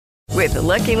With the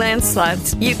Lucky Land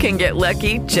Slots, you can get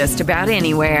lucky just about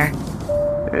anywhere.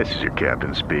 This is your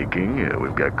captain speaking.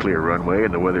 We've got clear runway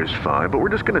and the weather's fine, but we're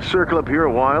just going to circle up here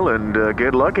a while and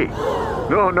get lucky.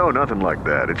 No, nothing like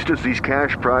that. It's just these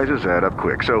cash prizes add up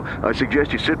quick. So I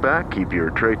suggest you sit back, keep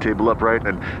your tray table upright,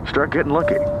 and start getting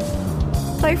lucky.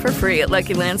 Play for free at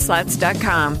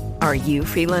LuckyLandSlots.com. Are you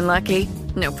feeling lucky?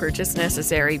 No purchase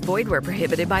necessary. Void where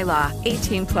prohibited by law.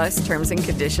 18 plus terms and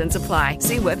conditions apply.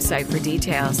 See website for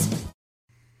details.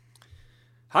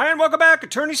 Hi and welcome back.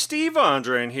 Attorney Steve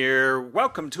Vondran here.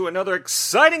 Welcome to another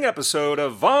exciting episode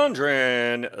of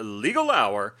Vondran Legal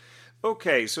Hour.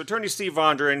 Okay, so Attorney Steve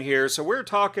Vondran here. So we're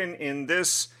talking in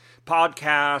this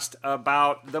podcast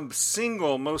about the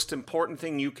single most important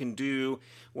thing you can do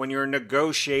when you're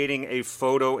negotiating a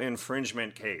photo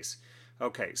infringement case.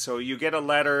 Okay, so you get a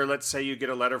letter. Let's say you get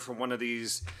a letter from one of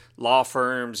these law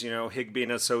firms. Higbee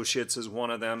and Associates is one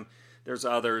of them. There's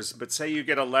others, but say you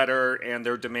get a letter and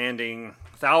they're demanding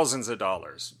thousands of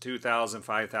dollars, $2,000,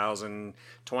 $5,000,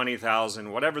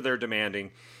 $20,000, whatever they're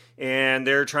demanding, and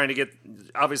they're trying to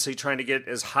get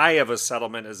as high of a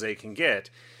settlement as they can get.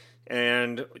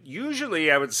 And usually,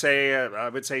 I would say,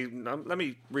 let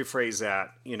me rephrase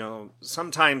that.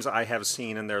 Sometimes I have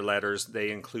seen in their letters they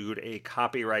include a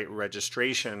copyright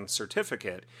registration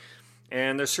certificate,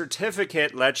 and the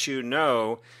certificate lets you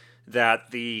know that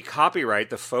the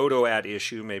copyright, the photo at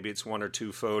issue, maybe it's one or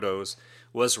two photos,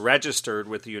 was registered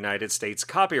with the United States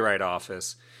Copyright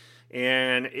Office.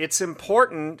 And it's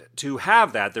important to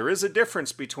have that. There is a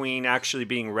difference between actually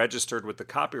being registered with the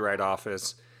Copyright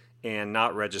Office and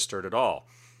not registered at all.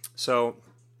 So,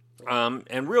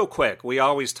 and real quick, we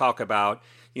always talk about,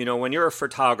 when you're a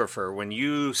photographer, when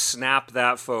you snap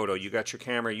that photo, you got your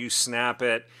camera, you snap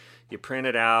it, you print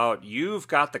it out, you've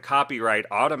got the copyright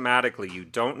automatically. You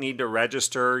don't need to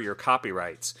register your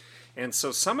copyrights. And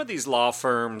so some of these law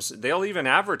firms, they'll even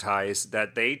advertise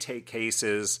that they take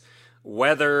cases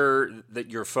whether that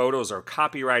your photos are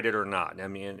copyrighted or not.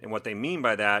 And what they mean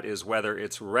by that is whether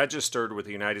it's registered with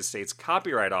the United States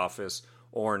Copyright Office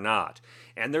or not.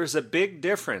 And there's a big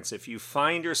difference. If you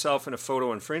find yourself in a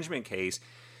photo infringement case,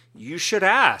 you should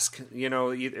ask.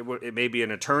 It may be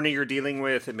an attorney you're dealing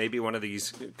with. It may be one of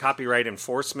these copyright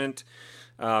enforcement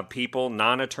people,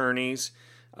 non-attorneys,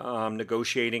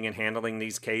 negotiating and handling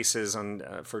these cases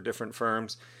for different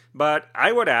firms. But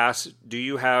I would ask, do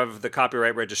you have the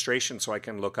copyright registration so I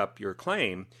can look up your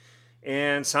claim?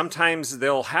 And sometimes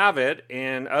they'll have it,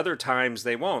 and other times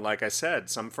they won't. Like I said,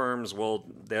 some firms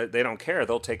they don't care.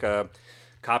 They'll take a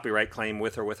copyright claim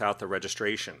with or without the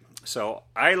registration. So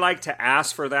I like to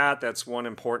ask for that. That's one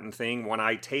important thing. When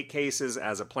I take cases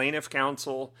as a plaintiff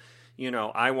counsel,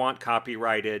 I want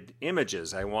copyrighted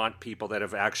images. I want people that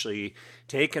have actually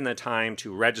taken the time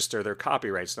to register their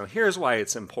copyrights. Now, here's why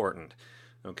it's important,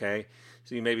 okay?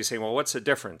 So you may be saying, well, what's the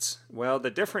difference? Well,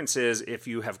 the difference is if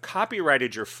you have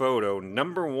copyrighted your photo,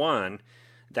 number one,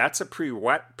 that's a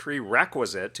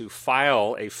prerequisite to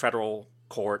file a federal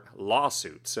court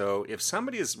lawsuit. So if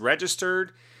somebody is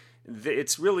registered,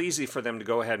 it's real easy for them to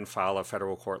go ahead and file a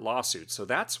federal court lawsuit. So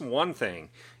that's one thing,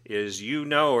 is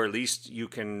or at least you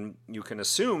can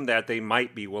assume that they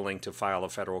might be willing to file a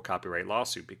federal copyright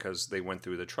lawsuit because they went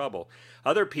through the trouble.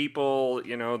 Other people,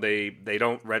 they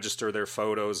don't register their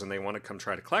photos and they want to come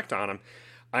try to collect on them.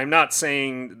 I'm not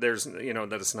saying there's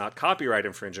that it's not copyright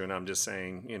infringement. I'm just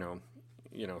saying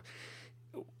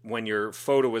when your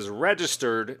photo is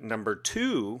registered, number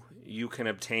two, you can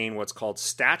obtain what's called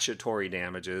statutory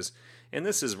damages. And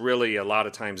this is really a lot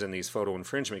of times in these photo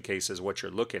infringement cases what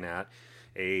you're looking at.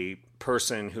 A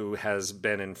person who has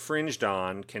been infringed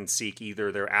on can seek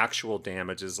either their actual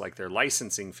damages, like their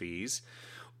licensing fees,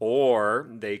 or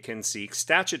they can seek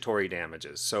statutory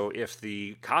damages. So if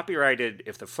the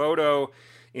photo,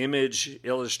 image,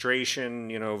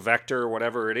 illustration, vector,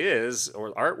 whatever it is,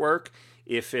 or artwork,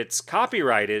 if it's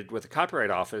copyrighted with the Copyright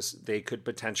Office, they could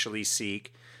potentially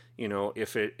seek,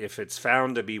 if it's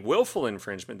found to be willful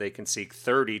infringement, they can seek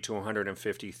 $30,000 to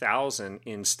 $150,000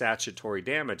 in statutory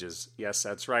damages. Yes,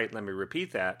 that's right. Let me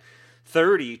repeat that: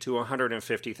 $30,000 to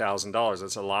 $150,000.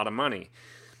 That's a lot of money.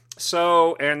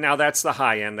 So, and now that's the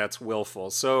high end. That's willful.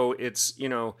 So it's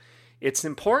it's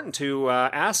important to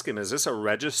ask him, is this a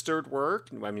registered work?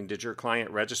 Did your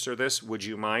client register this? Would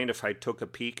you mind if I took a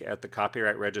peek at the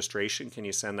copyright registration? Can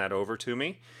you send that over to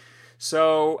me?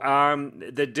 So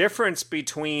the difference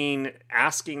between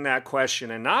asking that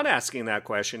question and not asking that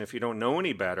question, if you don't know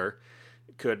any better,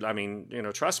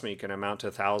 trust me, can amount to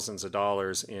thousands of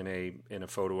dollars in a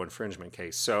photo infringement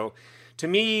case. So to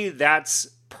me,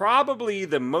 that's probably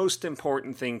the most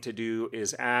important thing to do,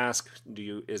 is ask,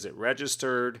 is it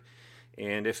registered?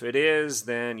 And if it is,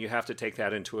 then you have to take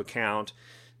that into account.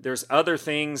 There's other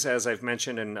things, as I've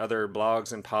mentioned in other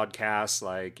blogs and podcasts,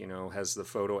 like, has the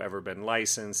photo ever been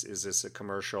licensed? Is this a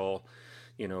commercial,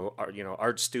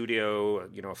 art studio,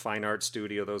 a fine art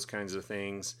studio, those kinds of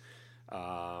things.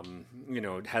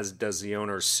 Does the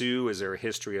owner sue? Is there a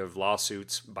history of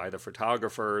lawsuits by the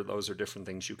photographer? Those are different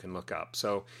things you can look up.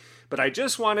 But I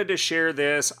just wanted to share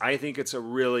this. I think it's a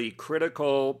really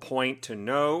critical point to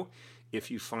know if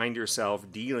you find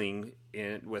yourself dealing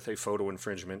with a photo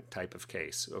infringement type of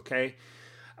case, okay?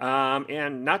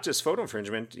 And not just photo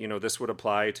infringement, this would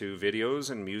apply to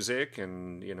videos and music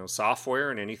and,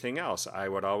 software and anything else. I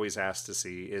would always ask to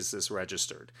see, is this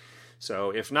registered? So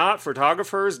if not,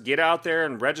 photographers, get out there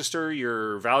and register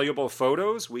your valuable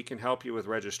photos. We can help you with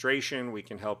registration. We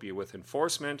can help you with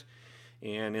enforcement.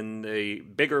 And in the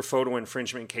bigger photo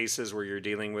infringement cases where you're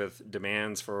dealing with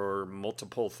demands for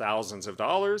multiple thousands of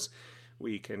dollars,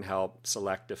 we can help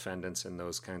select defendants in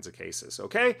those kinds of cases.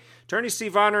 Okay? Attorney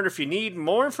Steve Vonner, and if you need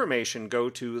more information, go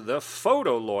to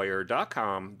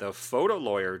thephotoLawyer.com,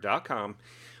 thephotoLawyer.com,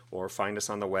 or find us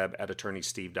on the web at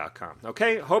attorneysteve.com.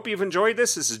 Okay? Hope you've enjoyed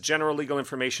this. This is general legal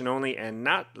information only and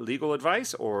not legal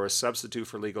advice or a substitute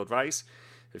for legal advice.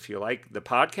 If you like the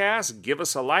podcast, give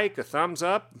us a like, a thumbs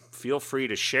up. Feel free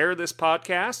to share this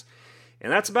podcast.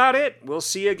 And that's about it. We'll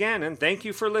see you again, and thank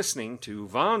you for listening to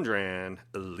Vondran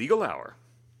Legal Hour.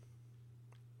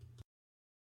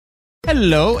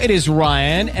 Hello, it is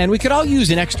Ryan, and we could all use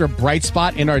an extra bright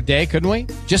spot in our day, couldn't we?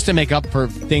 Just to make up for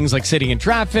things like sitting in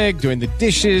traffic, doing the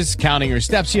dishes, counting your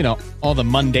steps, all the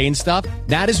mundane stuff.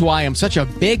 That is why I'm such a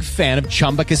big fan of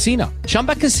Chumba Casino.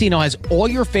 Chumba Casino has all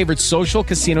your favorite social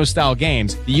casino-style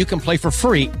games that you can play for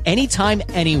free anytime,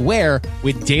 anywhere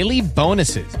with daily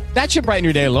bonuses. That should brighten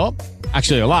your day a little.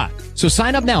 Actually, a lot. So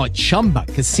sign up now at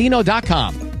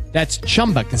ChumbaCasino.com. That's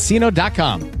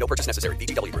ChumbaCasino.com. No purchase necessary.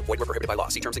 VGW Group. Void where prohibited by law.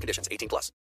 See terms and conditions. 18+.